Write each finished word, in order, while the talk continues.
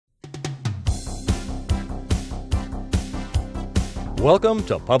Welcome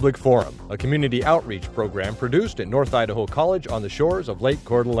to Public Forum, a community outreach program produced at North Idaho College on the shores of Lake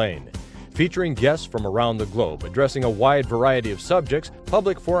Coeur d'Alene. Featuring guests from around the globe addressing a wide variety of subjects,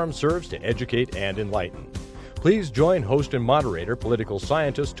 Public Forum serves to educate and enlighten. Please join host and moderator, political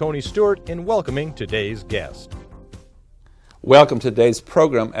scientist Tony Stewart, in welcoming today's guest. Welcome to today's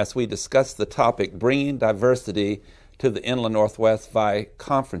program as we discuss the topic Bringing Diversity to the Inland Northwest via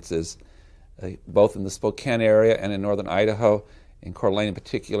conferences, both in the Spokane area and in northern Idaho. In Coeur d'Alene in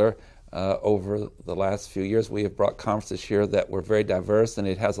particular, over the last few years, we have brought conferences here that were very diverse, and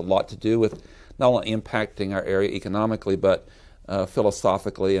it has a lot to do with not only impacting our area economically, but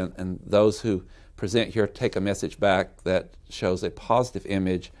philosophically, and those who present here take a message back that shows a positive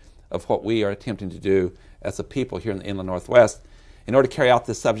image of what we are attempting to do as a people here in the Inland Northwest. In order to carry out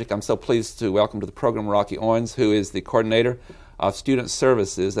this subject, I'm so pleased to welcome to the program Rocky Owens, who is the coordinator of student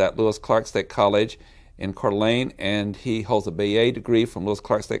services at Lewis Clark State College in Coeur d'Alene, and he holds a BA degree from Lewis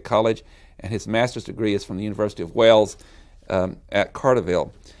Clark State College, and his master's degree is from the University of Wales at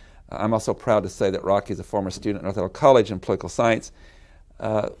Carterville. I'm also proud to say that Rocky is a former student at North Idaho College in political science.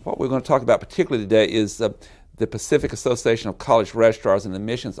 What we're going to talk about particularly today is the Pacific Association of College Registrars and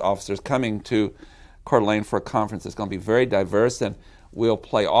Admissions Officers coming to Coeur d'Alene for a conference that's going to be very diverse, and we'll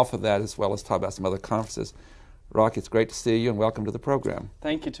play off of that as well as talk about some other conferences. Rocky, it's great to see you, and welcome to the program.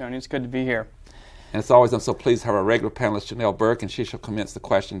 Thank you, Tony. It's good to be here. And as always, I'm so pleased to have our regular panelist, Janelle Burke, and she shall commence the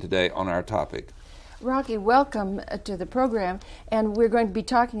question today on our topic. Rocky, welcome to the program, and we're going to be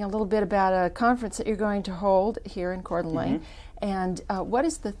talking a little bit about a conference that you're going to hold here in Coeur d'Alene. And what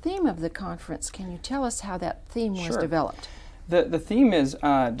is the theme of the conference? Can you tell us how that theme was developed? The theme is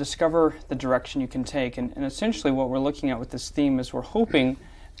discover the direction you can take, and essentially what we're looking at with this theme is we're hoping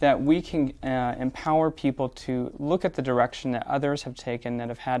that we can empower people to look at the direction that others have taken that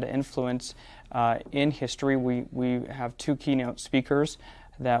have had influence in history. We have two keynote speakers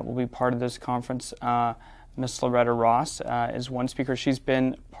that will be part of this conference. Miss Loretta Ross is one speaker. She's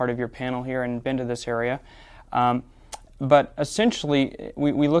been part of your panel here and been to this area. But essentially,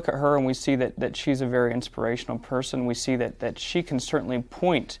 we look at her and we see that she's a very inspirational person. We see that she can certainly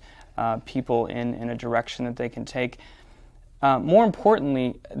point people in a direction that they can take. More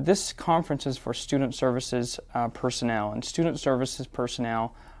importantly, this conference is for student services personnel, and student services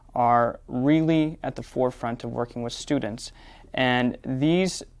personnel are really at the forefront of working with students. And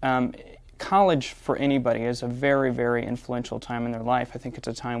these college for anybody is a very, very influential time in their life. I think it's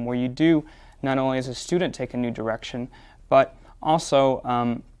a time where you do not only as a student take a new direction, but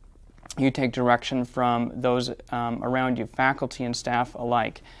also you take direction from those around you, faculty and staff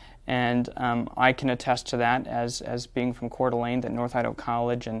alike. And I can attest to that as being from Coeur d'Alene, that North Idaho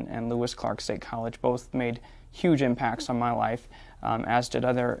College and Lewis Clark State College both made huge impacts on my life, as did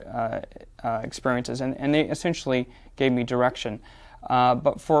other experiences, and they essentially gave me direction.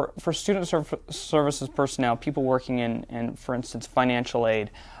 But for student services personnel, people working in, for instance, financial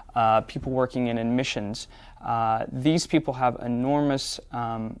aid, people working in admissions, these people have enormous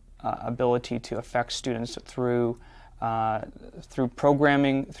ability to affect students through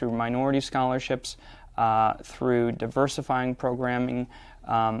programming, through minority scholarships, through diversifying programming,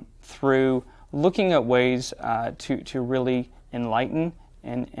 through looking at ways to really enlighten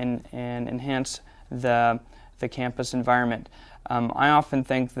and enhance the campus environment. I often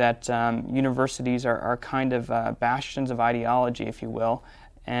think that universities are kind of bastions of ideology, if you will,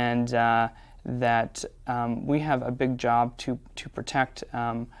 and that we have a big job to protect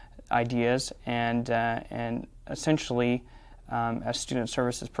ideas and essentially as student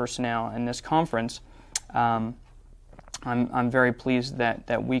services personnel in this conference, I'm very pleased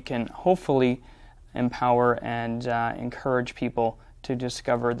that we can hopefully empower and encourage people to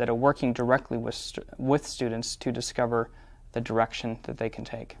discover that are working directly with students to discover the direction that they can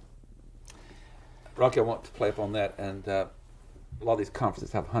take. Rocky, I want to play up on that, and a lot of these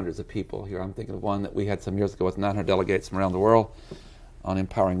conferences have hundreds of people here. I'm thinking of one that we had some years ago with 900 delegates from around the world on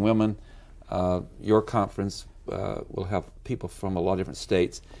empowering women. Your conference will have people from a lot of different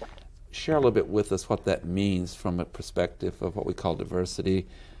states. Share a little bit with us what that means from a perspective of what we call diversity,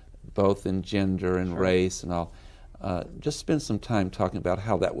 both in gender and race and all. Just spend some time talking about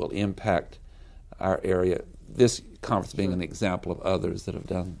how that will impact our area, this conference being an example of others that have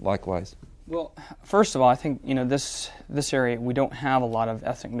done likewise. Well, first of all, I think this area, we don't have a lot of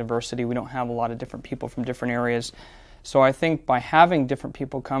ethnic diversity. We don't have a lot of different people from different areas. So I think by having different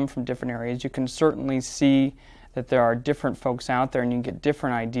people come from different areas, you can certainly see that there are different folks out there and you can get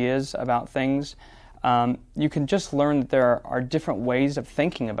different ideas about things. You can just learn that there are different ways of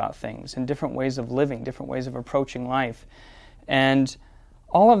thinking about things and different ways of living, different ways of approaching life. And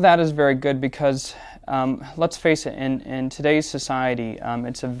All of that is very good because, let's face it, in today's society,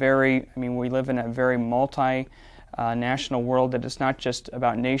 it's we live in a very multi-national world that is not just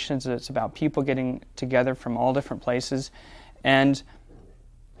about nations, it's about people getting together from all different places. And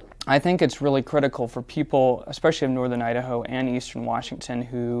I think it's really critical for people, especially of northern Idaho and eastern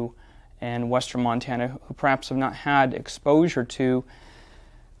Washington and western Montana, who perhaps have not had exposure to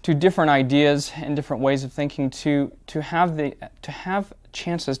different ideas and different ways of thinking, to have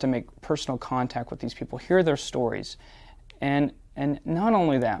chances to make personal contact with these people, hear their stories, and not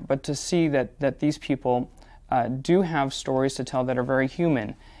only that, but to see that these people do have stories to tell that are very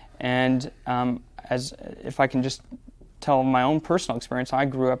human. And as if I can just tell my own personal experience, I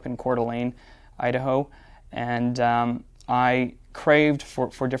grew up in Coeur d'Alene, Idaho, and I craved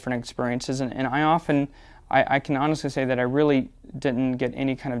for different experiences, and I can honestly say that I really didn't get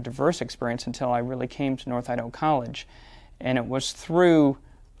any kind of diverse experience until I really came to North Idaho College. And it was through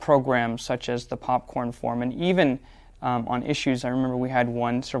programs such as the Popcorn Forum, and even on issues. I remember we had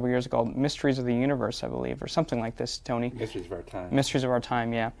one several years ago, Mysteries of the Universe, I believe, or something like this, Tony. Mysteries of Our Time. Mysteries of Our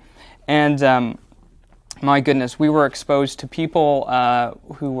Time, yeah. And my goodness, we were exposed to people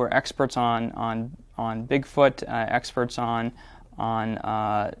who were experts on Bigfoot, experts on kind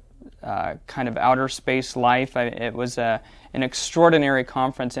of outer space life. It was an extraordinary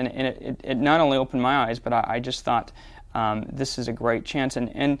conference, and it not only opened my eyes, but I just thought this is a great chance.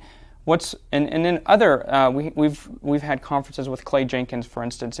 And then other we've had conferences with Clay Jenkins, for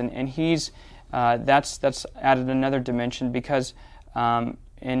instance, and he's that's added another dimension because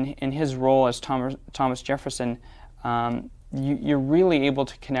in his role as Thomas Jefferson, you're really able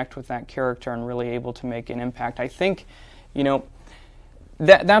to connect with that character and really able to make an impact. I think,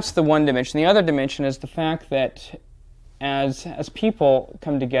 that's the one dimension. The other dimension is the fact that as people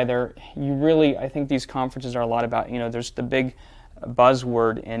come together, I think these conferences are a lot about, there's the big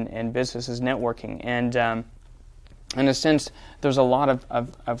buzzword in business is networking. And in a sense, there's a lot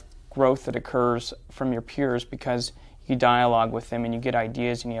of growth that occurs from your peers because you dialogue with them and you get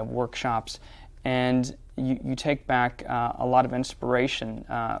ideas and you have workshops. And you take back a lot of inspiration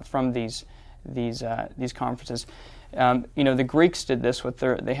from these conferences. The Greeks did this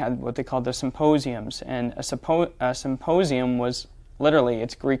they had what they called the symposiums, and a symposium was literally,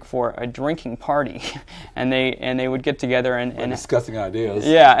 it's Greek for a drinking party, and they would get together and discussing ideas.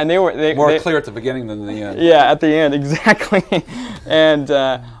 Yeah, and they were more clear at the beginning than the end. Yeah, at the end, exactly. And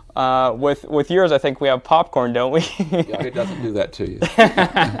with yours, I think we have popcorn, don't we? Yeah, it doesn't do that to you.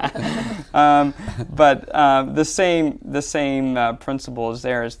 But the same principle is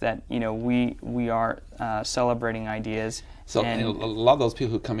there, is that we are celebrating ideas. So and a lot of those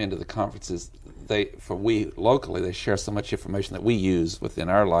people who come into the conferences, we locally, they share so much information that we use within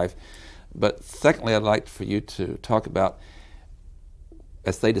our life. But secondly, I'd like for you to talk about,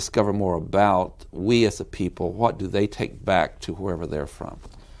 as they discover more about we as a people, what do they take back to wherever they're from?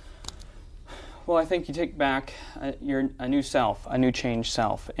 Well, I think you take back a new self, a new changed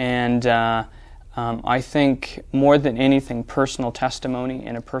self. And I think more than anything, personal testimony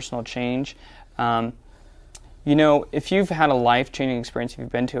and a personal change. If you've had a life-changing experience, if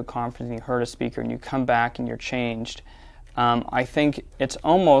you've been to a conference and you heard a speaker and you come back and you're changed, I think it's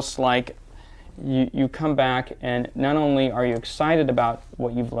almost like you come back and not only are you excited about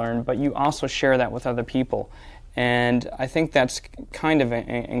what you've learned, but you also share that with other people. And I think that's kind of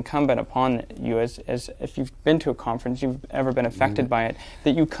incumbent upon you, as if you've been to a conference, you've ever been affected by it,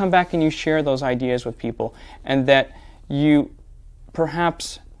 that you come back and you share those ideas with people, and that you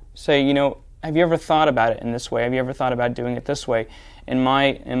perhaps say, have you ever thought about it in this way? Have you ever thought about doing it this way? In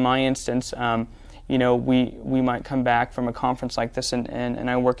my instance, we might come back from a conference like this, and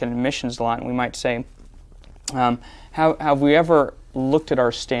I work in admissions a lot, and we might say, have we ever looked at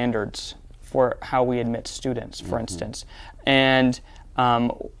our standards for how we admit students, for instance, and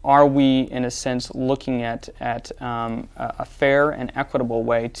are we, in a sense, looking at a fair and equitable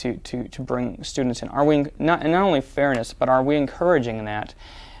way to bring students in? Are we not only fairness, but are we encouraging that?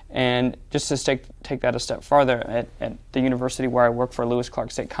 And just to take that a step farther, at the university where I work for, Lewis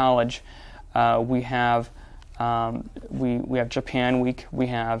Clark State College, we have Japan Week, we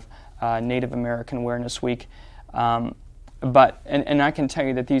have Native American Awareness Week. But I can tell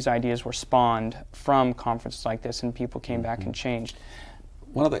you that these ideas were spawned from conferences like this, and people came back and changed.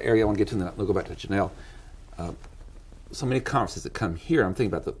 One other area I want to get to, and then we'll go back to Janelle. So many conferences that come here, I'm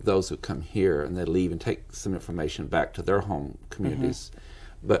thinking about those who come here and they leave and take some information back to their home communities.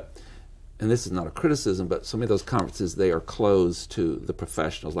 And this is not a criticism, but so many of those conferences, they are closed to the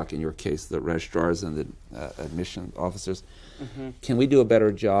professionals, like in your case, the registrars and the admission officers. Can we do a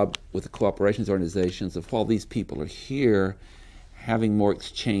better job with the cooperations organizations of, while these people are here, having more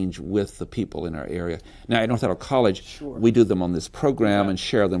exchange with the people in our area. Now, at North Idaho College, we do them on this program and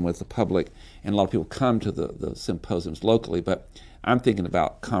share them with the public, and a lot of people come to the symposiums locally, but I'm thinking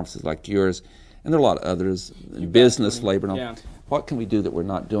about conferences like yours, and there are a lot of others, business, labor, and all. What can we do that we're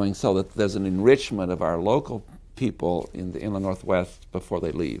not doing so that there's an enrichment of our local people in the Inland Northwest before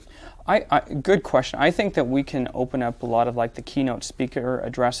they leave? Good question. I think that we can open up a lot of like the keynote speaker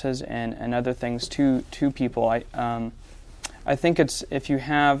addresses and other things to people. I think it's, if you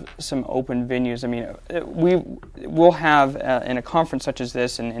have some open venues, I mean, we'll have in a conference such as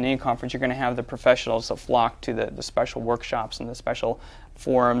this, and in any conference, you're going to have the professionals that flock to the special workshops and the special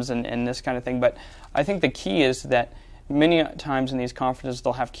forums and this kind of thing. But I think the key is that many times in these conferences,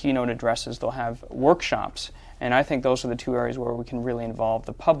 they'll have keynote addresses, they'll have workshops, and I think those are the two areas where we can really involve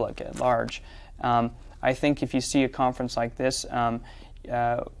the public at large. I think if you see a conference like this,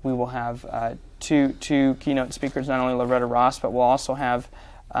 we will have two keynote speakers, not only Loretta Ross, but we'll also have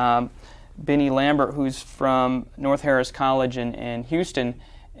Benny Lambert, who's from North Harris College in Houston,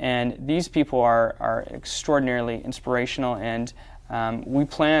 and these people are extraordinarily inspirational, and we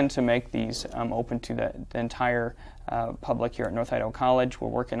plan to make these open to the entire public here at North Idaho College. We're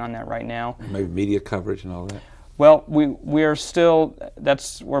working on that right now. Maybe media coverage and all that? Well, we're still,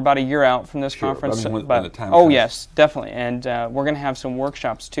 we're about a year out from this conference. When the time oh comes. yes, definitely, and we're going to have some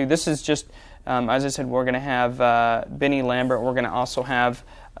workshops too. This is just, as I said, we're going to have Benny Lambert. We're going to also have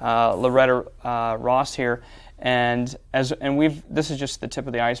Loretta Ross here, and this is just the tip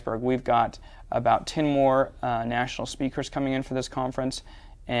of the iceberg. We've got about 10 more national speakers coming in for this conference,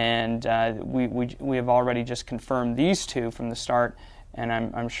 and we have already just confirmed these two from the start. And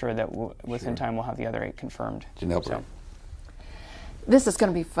I'm sure that within time we'll have the other 8 confirmed. So. This is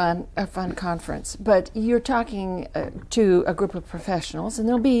going to be a fun conference, but you're talking to a group of professionals, and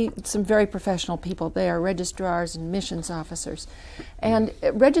there'll be some very professional people there, registrars and admissions officers. And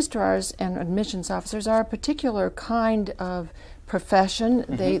registrars and admissions officers are a particular kind of profession.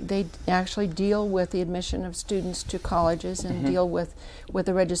 Mm-hmm. They actually deal with the admission of students to colleges and deal with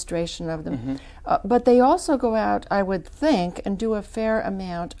the registration of them. But they also go out, I would think, and do a fair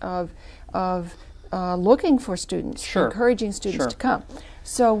amount of looking for students, encouraging students to come.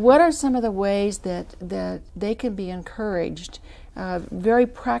 So what are some of the ways that they can be encouraged, very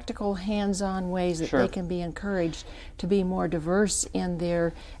practical, hands-on ways that they can be encouraged to be more diverse in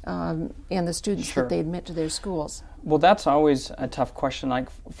the students that they admit to their schools? Well, that's always a tough question. Like,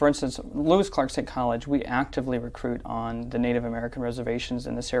 for instance, Lewis Clark State College, we actively recruit on the Native American reservations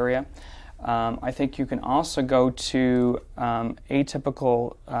in this area. I think you can also go to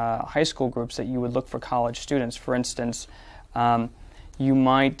atypical high school groups that you would look for college students. For instance, you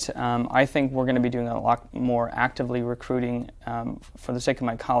might, I think we're going to be doing a lot more actively recruiting for the sake of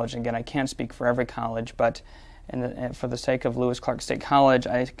my college. Again, I can't speak for every college, but for the sake of Lewis Clark State College,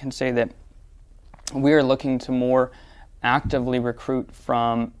 I can say that we are looking to more actively recruit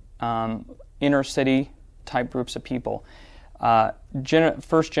from inner city type groups of people.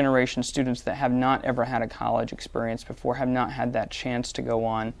 First generation students that have not ever had a college experience before, have not had that chance to go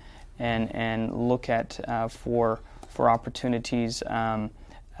on and look at for opportunities,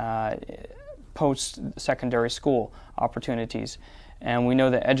 post-secondary school opportunities. And we know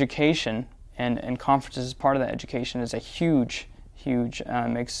that education and conferences as part of that education is a huge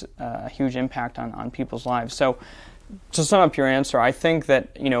makes a huge impact on people's lives. So to sum up your answer, I think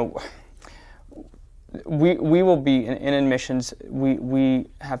that, we will be in admissions, we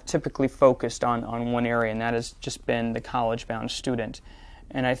have typically focused on one area, and that has just been the college-bound student.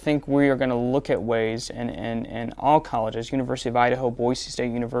 And I think we are going to look at ways, and all colleges, University of Idaho, Boise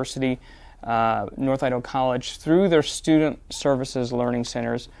State University, North Idaho College, through their student services learning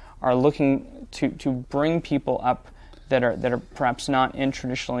centers, are looking to bring people up that are perhaps not in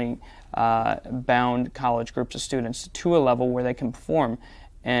traditionally bound college groups of students to a level where they can perform.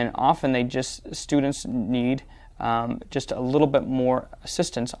 And often students need just a little bit more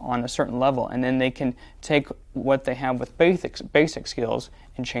assistance on a certain level, and then they can take what they have with basic skills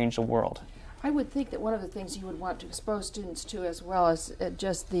and change the world. I would think that one of the things you would want to expose students to, as well as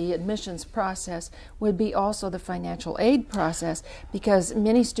just the admissions process, would be also the financial aid process, because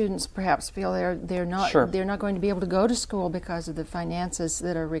many students perhaps feel they're not going to be able to go to school because of the finances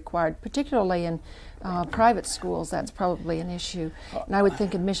that are required, particularly in private schools. That's probably an issue, and I would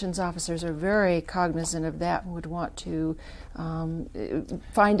think admissions officers are very cognizant of that and would want to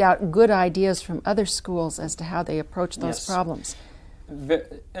find out good ideas from other schools as to how they approach those problems.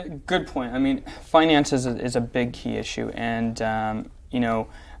 Good point. I mean, finances is a big key issue, and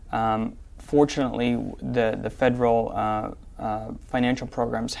fortunately, the federal financial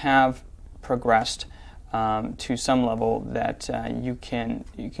programs have progressed to some level that you can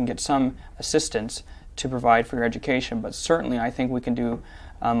get some assistance to provide for your education. But certainly, I think we can do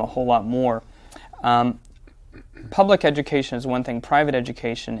a whole lot more. Public education is one thing. Private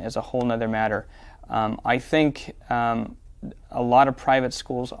education is a whole other matter. I think a lot of private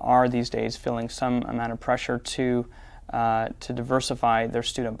schools are these days feeling some amount of pressure to diversify their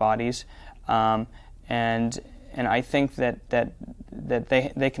student bodies, and I think that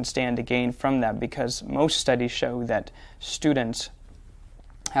they can stand to gain from that, because most studies show that students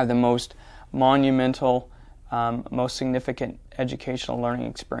have the most monumental, most significant educational learning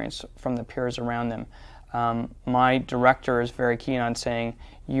experience from the peers around them. My director is very keen on saying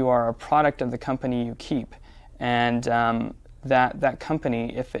you are a product of the company you keep, and that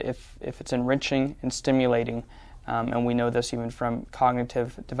company, if it's enriching and stimulating, and we know this even from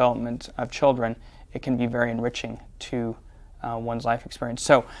cognitive development of children, it can be very enriching to one's life experience.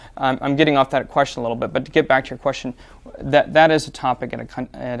 So I'm getting off that question a little bit, but to get back to your question, that is a topic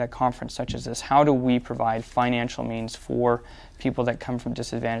at a conference such as this. How do we provide financial means for people that come from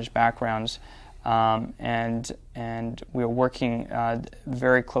disadvantaged backgrounds? And we're working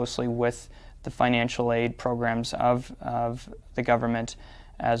very closely with the financial aid programs of the government,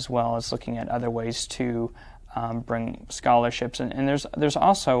 as well as looking at other ways to bring scholarships. And there's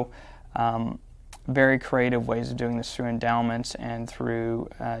also very creative ways of doing this through endowments and through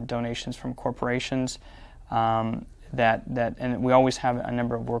donations from corporations. And we always have a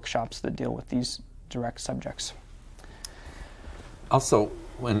number of workshops that deal with these direct subjects. Also,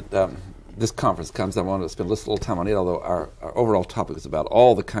 when this conference comes, I want to spend just a little time on it, although our overall topic is about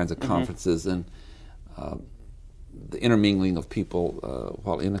all the kinds of conferences and the intermingling of people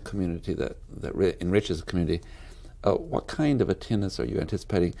while in a community that enriches the community. What kind of attendance are you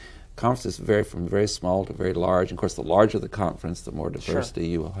anticipating? Conferences vary from very small to very large. And of course, the larger the conference, the more diversity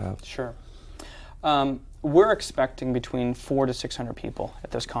you will have. Sure. We're expecting between 400 to 600 people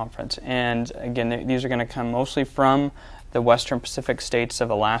at this conference. And again, these are going to come mostly from the Western Pacific states of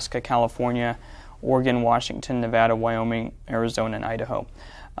Alaska, California, Oregon, Washington, Nevada, Wyoming, Arizona, and Idaho.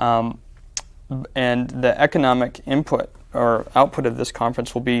 And the economic input or output of this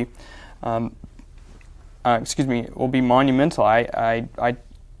conference will be, monumental. I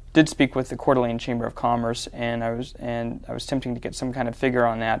did speak with the Coeur d'Alene Chamber of Commerce, and I was attempting to get some kind of figure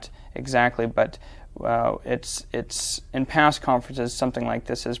on that exactly, but it's in past conferences something like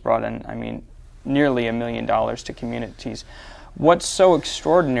this has brought in, nearly $1 million to communities. What's so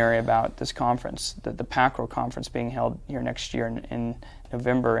extraordinary about this conference, the PACRO conference being held here next year in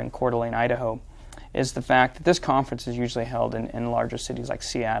November in Coeur d'Alene, Idaho, is the fact that this conference is usually held in larger cities like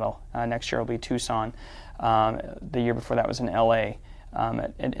Seattle. Next year will be Tucson. The year before that was in LA.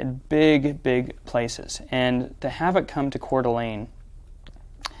 At big places. And to have it come to Coeur d'Alene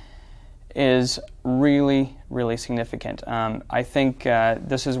is really, really significant. I think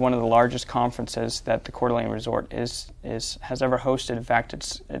this is one of the largest conferences that the Coeur d'Alene Resort has ever hosted. In fact,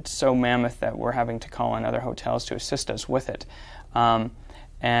 it's so mammoth that we're having to call in other hotels to assist us with it.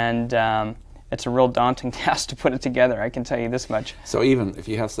 It's a real daunting task to put it together, I can tell you this much. So even if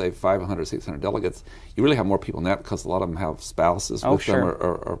you have, say, 500, 600 delegates, you really have more people than that, because a lot of them have spouses with them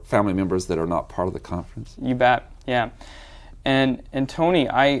or family members that are not part of the conference. You bet, yeah. And Tony,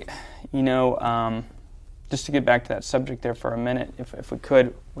 just to get back to that subject there for a minute, if we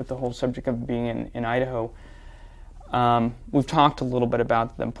could, with the whole subject of being in Idaho, we've talked a little bit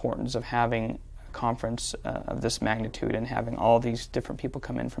about the importance of having conference of this magnitude and having all these different people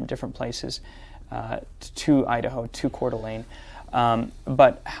come in from different places to Idaho, to Coeur d'Alene.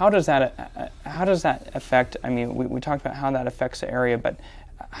 But how does that affect? We talked about how that affects the area, but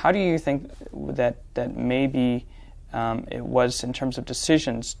how do you think that maybe it was in terms of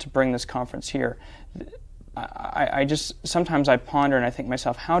decisions to bring this conference here? I just sometimes I ponder and I think to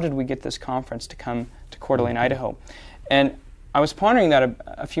myself, how did we get this conference to come to Coeur d'Alene, Idaho? And I was pondering that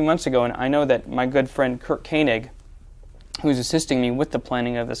a few months ago, and I know that my good friend Kurt Koenig, who's assisting me with the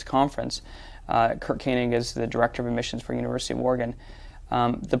planning of this conference, Kurt Koenig is the Director of Admissions for University of Oregon.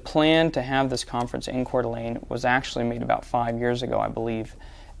 The plan to have this conference in Coeur d'Alene was actually made about 5 years ago, I believe.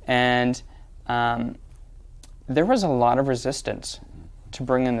 And there was a lot of resistance to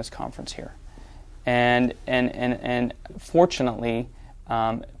bring in this conference here. And fortunately,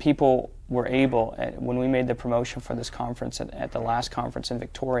 people were able, when we made the promotion for this conference at the last conference in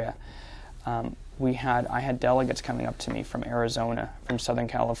Victoria, I had delegates coming up to me from Arizona, from Southern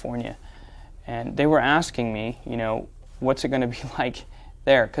California, and they were asking me, what's it going to be like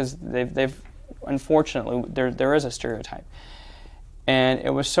there? Because they've unfortunately, there is a stereotype. And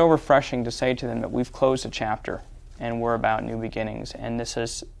it was so refreshing to say to them that we've closed a chapter and we're about new beginnings. And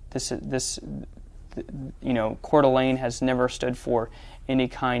this Coeur d'Alene has never stood for any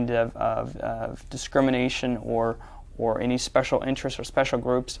kind of discrimination or any special interests or special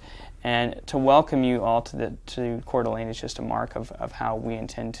groups, and to welcome you all to Coeur d'Alene is just a mark of how we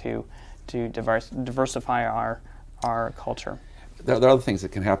intend to diversify our culture. There are other things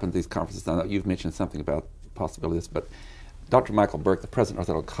that can happen at these conferences. Now, you've mentioned something about possibilities, but Dr. Michael Burke, the president of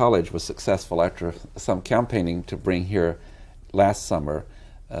North Idaho College, was successful after some campaigning to bring here last summer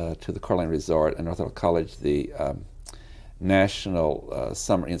to the Coeur d'Alene Resort and North Idaho College the National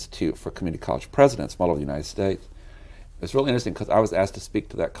Summer Institute for Community College Presidents from all over the United States. It's really interesting because I was asked to speak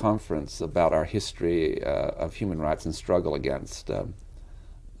to that conference about our history of human rights and struggle against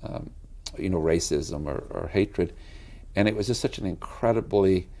racism or hatred. And it was just such an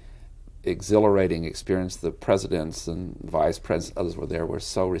incredibly exhilarating experience. The presidents and vice presidents, others were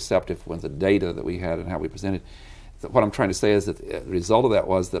so receptive with the data that we had and how we presented. What I'm trying to say is that the result of that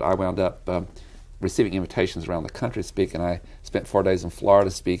was that I wound up receiving invitations around the country to speak, and I spent 4 days in Florida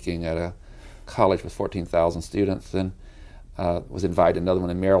speaking at a college with 14,000 students, and was invited to another one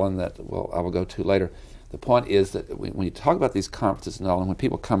in Maryland that I will go to later. The point is that when you talk about these conferences and all, and when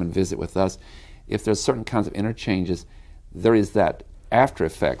people come and visit with us, if there's certain kinds of interchanges, there is that after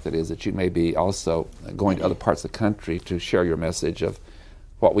effect, that is, that you may be also going to other parts of the country to share your message of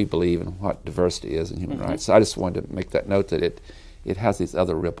what we believe and what diversity is in human rights. So I just wanted to make that note that it has these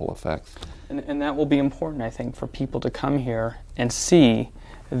other ripple effects. And that will be important, I think, for people to come here and see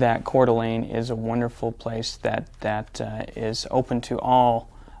that Coeur d'Alene is a wonderful place that is open to all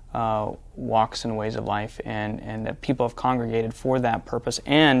walks and ways of life, and that people have congregated for that purpose,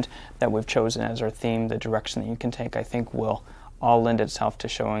 and that we've chosen as our theme the direction that you can take, I think will all lend itself to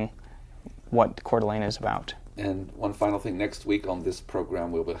showing what Coeur d'Alene is about. And one final thing, next week on this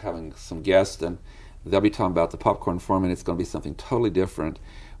program we'll be having some guests, and they'll be talking about the Popcorn Forum, and it's going to be something totally different.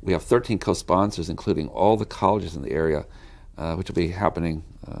 We have 13 co-sponsors, including all the colleges in the area, which will be happening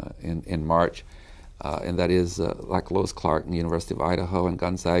in March. And that is like Lewis Clark and the University of Idaho and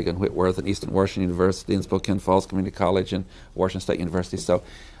Gonzaga and Whitworth and Eastern Washington University and Spokane Falls Community College and Washington State University. So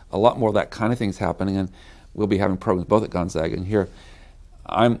a lot more of that kind of thing is happening, and we'll be having programs both at Gonzaga and here.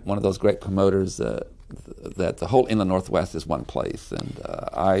 I'm one of those great promoters that the whole inland Northwest is one place, and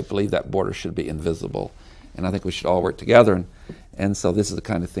I believe that border should be invisible, and I think we should all work together, and so this is the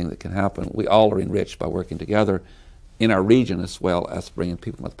kind of thing that can happen. We all are enriched by working together in our region as well as bringing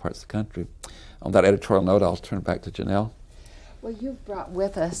people from other parts of the country. On that editorial note, I'll turn it back to Janelle. Well, you've brought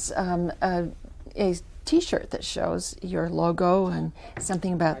with us a T-shirt that shows your logo and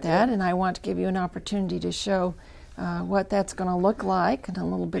something about that, and I want to give you an opportunity to show what that's going to look like and a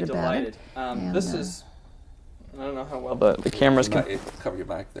little bit about it. This is, I don't know how well the cameras can cover your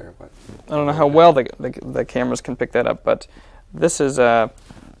back there, but I don't know how well the cameras can pick that up, but this is our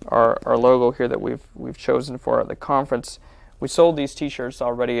logo here that we've chosen for the conference. We sold these T-shirts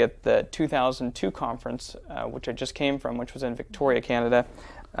already at the 2002 conference, which I just came from, which was in Victoria, Canada.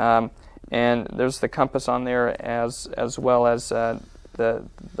 And there's the compass on there as well as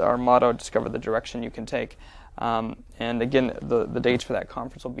our motto, discover the direction you can take. And again, the dates for that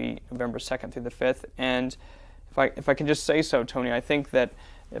conference will be November 2nd through the 5th. And if I can just say so, Tony, I think that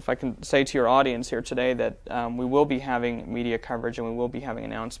if I can say to your audience here today that we will be having media coverage and we will be having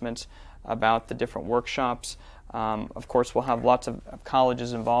announcements about the different workshops. Of course, we'll have lots of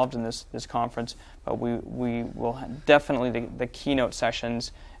colleges involved in this conference, but we will definitely the keynote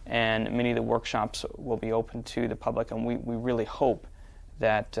sessions and many of the workshops will be open to the public, and we really hope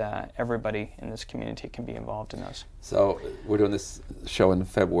that everybody in this community can be involved in those. So we're doing this show in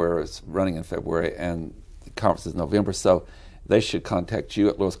February, it's running in February, and the conference is in November, so they should contact you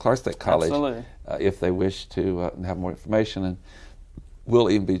at Lewis Clark State College if they wish to have more information, and we'll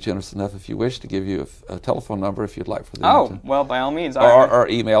even be generous enough, if you wish, to give you a telephone number if you'd like for them to, well, by all means. Or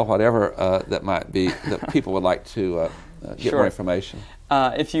email, whatever that might be, that people would like to get more information.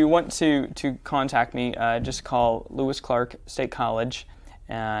 If you want to contact me, just call Lewis Clark State College,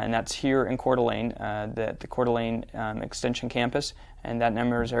 and that's here in Coeur d'Alene, the Coeur d'Alene Extension Campus, and that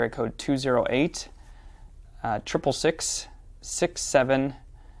number is area code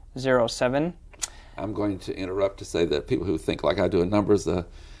 208-666-6707. I'm going to interrupt to say that people who think like I do in numbers, they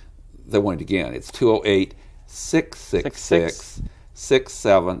want it again. It's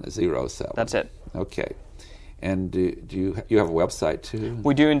 208-666-6707. That's it. Okay. And do you have a website too?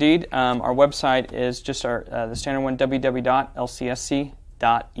 We do indeed. Our website is just the standard one,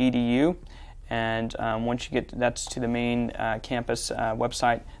 www.lcsc.edu. And once you get that's to the main campus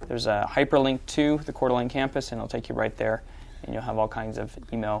website, there's a hyperlink to the Coeur d'Alene campus, and it'll take you right there. And you'll have all kinds of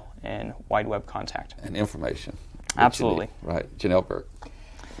email and wide web contact. And information. Absolutely. Right. Janelle Burke.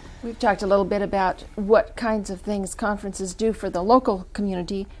 We've talked a little bit about what kinds of things conferences do for the local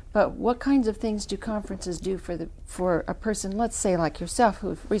community, but what kinds of things do conferences do for a person, let's say like yourself,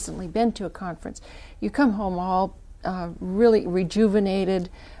 who've recently been to a conference? You come home all really rejuvenated,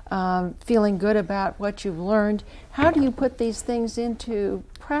 feeling good about what you've learned. How do you put these things into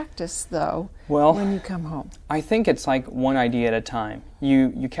practice, though, when you come home? I think it's like one idea at a time.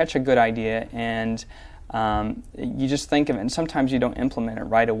 You catch a good idea and you just think of it, and sometimes you don't implement it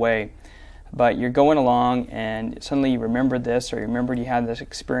right away. But you're going along and suddenly you remember this, or you remembered you had this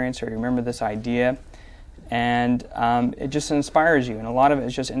experience, or you remember this idea, and it just inspires you. And a lot of it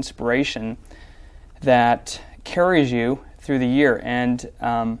is just inspiration that carries you through the year. And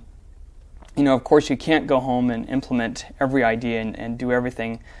of course you can't go home and implement every idea and do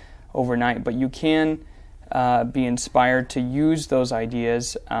everything overnight, but you can be inspired to use those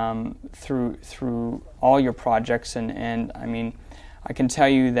ideas through all your projects. And I mean, I can tell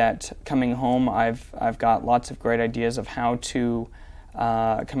you that coming home, I've got lots of great ideas of how to.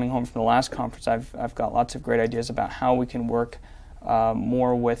 Coming home from the last conference, I've got lots of great ideas about how we can work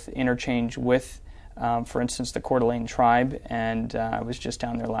more with interchange with, for instance, the Coeur d'Alene tribe. And I was just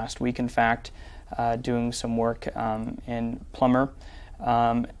down there last week, in fact, doing some work in Plummer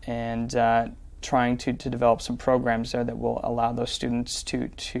and trying to develop some programs there that will allow those students to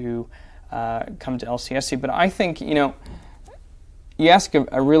come to LCSC. But I think, you ask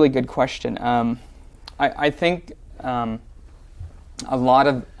a really good question. I think a lot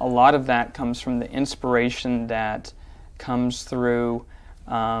of that comes from the inspiration that comes through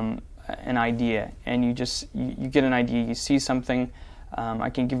an idea, and you get an idea, you see something.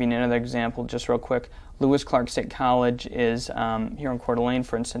 I can give you another example just real quick. Lewis Clark State College is here in Coeur d'Alene,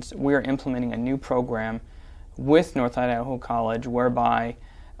 for instance. We're implementing a new program with North Idaho College whereby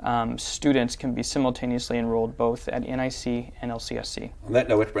students can be simultaneously enrolled both at NIC and LCSC. On that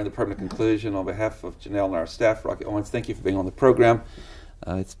note, let's bring the permanent conclusion. On behalf of Janelle and our staff, Rocky Owens, thank you for being on the program.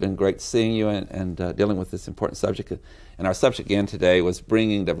 It's been great seeing you and dealing with this important subject. And our subject again today was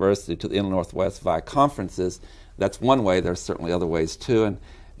bringing diversity to the Inland Northwest via conferences. That's one way. There's certainly other ways too. And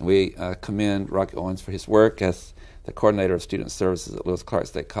we commend Rocky Owens for his work as the coordinator of student services at Lewis Clark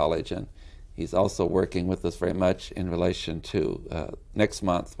State College. And he's also working with us very much in relation to next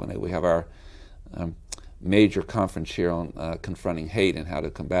month when we have our major conference here on confronting hate and how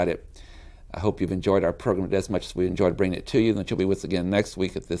to combat it. I hope you've enjoyed our program as much as we enjoyed bringing it to you, and that you'll be with us again next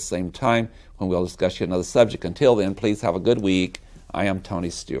week at this same time when we'll discuss yet another subject. Until then, please have a good week. I am Tony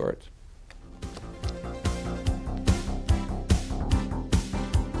Stewart.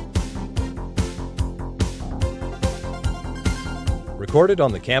 Recorded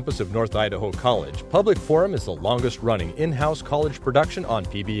on the campus of North Idaho College, Public Forum is the longest-running in-house college production on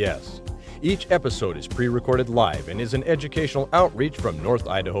PBS. Each episode is pre-recorded live and is an educational outreach from North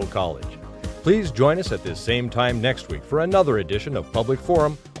Idaho College. Please join us at this same time next week for another edition of Public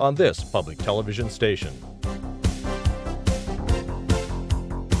Forum on this public television station.